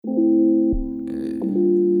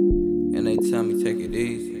tell me take it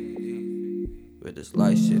easy, but this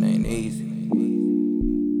life shit ain't easy.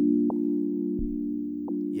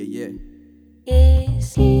 Yeah, yeah.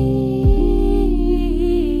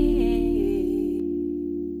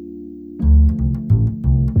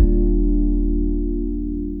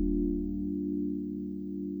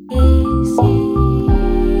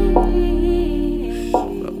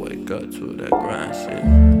 I wake up to that grind shit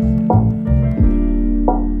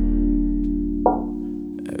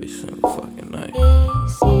every single fucking night.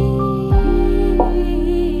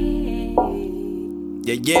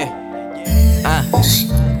 Yeah, yeah.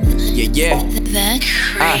 Yeah, yeah.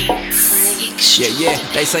 Yeah, yeah.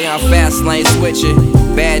 They say I'm fast lane switching,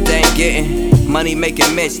 bad they ain't getting money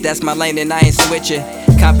making Mitch. That's my lane and I ain't switching.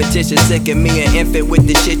 Competition sick of me, an infant with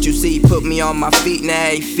the shit you see. Put me on my feet now,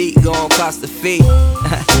 8 feet gon' cost a fee.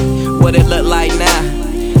 What it look like now?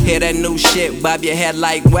 Hear that new shit, bob your head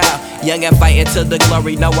like wow. Young and fighting to the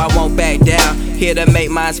glory, no I won't back down. Here to make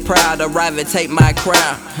mines proud, arrive and take my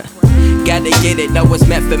crown. Gotta get it, know what's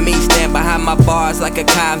meant for me. Stand behind my bars like a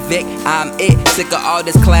convict. I'm it, sick of all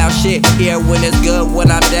this clown shit. Here when it's good,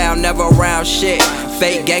 when I'm down, never around shit.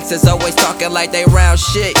 Fake gangsters always talking like they round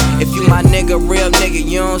shit. If you my nigga, real nigga,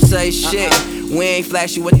 you don't say shit. We ain't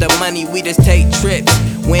flashy with the money, we just take trips.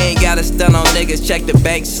 We ain't gotta stun on niggas, check the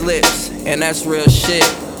bank slips. And that's real shit.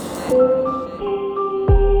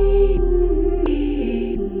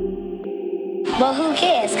 But who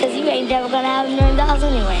cares? Cause you ain't never gonna have $1 million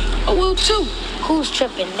anyway. I will too. Who's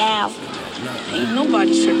tripping now? Ain't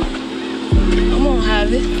nobody tripping. I'm gonna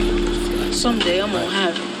have it. Someday I'm gonna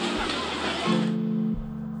have it.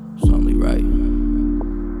 It's only right.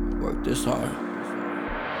 Work this hard.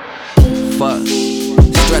 Fuck.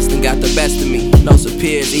 Stressed and got the best of me. No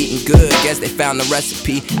superiors eating good, guess they found the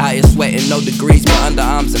recipe. Out here sweating, no degrees, but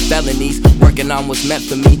underarms and felonies. Working on what's meant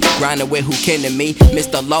for me, grinding with who kin to me.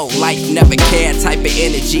 Mr. Low Life, never cared type of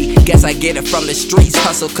energy. Guess I get it from the streets,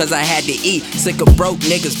 hustle cause I had to eat. Sick of broke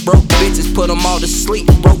niggas, broke bitches, put them all to sleep.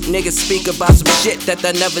 Broke niggas speak about some shit that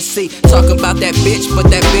they never see. Talk about that bitch, but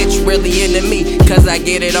that bitch really into me. Cause I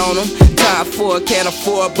get it on them. Time for it, can't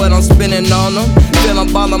afford, but I'm spending on them.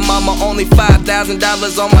 Feeling ballin' mama, only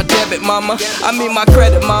 $5,000 on my debit mama. I mean my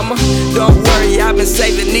credit mama. Don't worry, I've been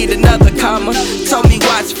saving, need another comma. Told me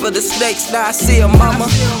watch for the snakes, now I see 'em mama.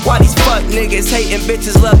 Why these fuck niggas hating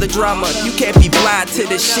bitches love the drama? You can't be blind to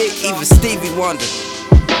this shit, even Stevie Wonder.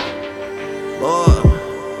 Lord,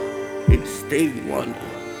 even Stevie Wonder.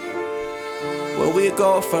 Where we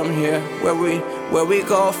go from here? Where we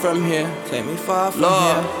go from here? Take me far from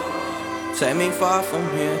here. Take me far from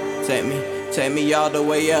here. Take me all the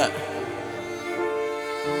way up.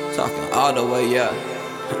 Talking all the way up.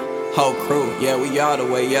 Whole crew, yeah, we all the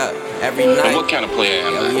way up. Every night. And what kind of player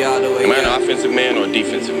am I? We all the way am I up. an offensive man or a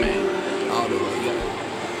defensive man? All the way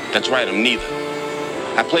up. That's right, I'm neither.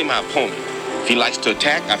 I play my opponent. If he likes to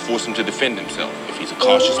attack, I force him to defend himself. If he's a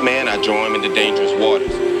cautious man, I draw him into dangerous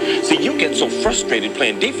waters. See, you get so frustrated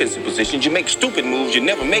playing defensive positions, you make stupid moves you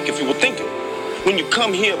never make if you were thinking. When you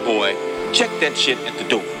come here, boy, check that shit at the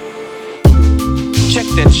door. Check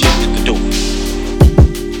that shit at the door.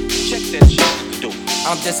 Check that shit at the door.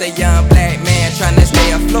 I'm just a young black man trying to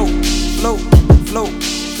stay afloat. Float, float,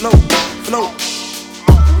 float, float.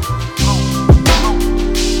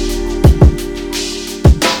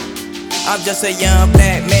 I'm just a young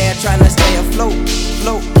black man trying to stay afloat.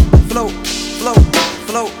 Float, float, float,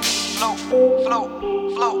 float, float, float,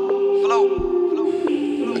 float,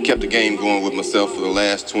 float. I kept the game going with myself for the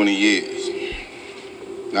last 20 years.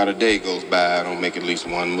 Not a day goes by I don't make at least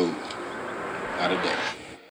one move. Not a day.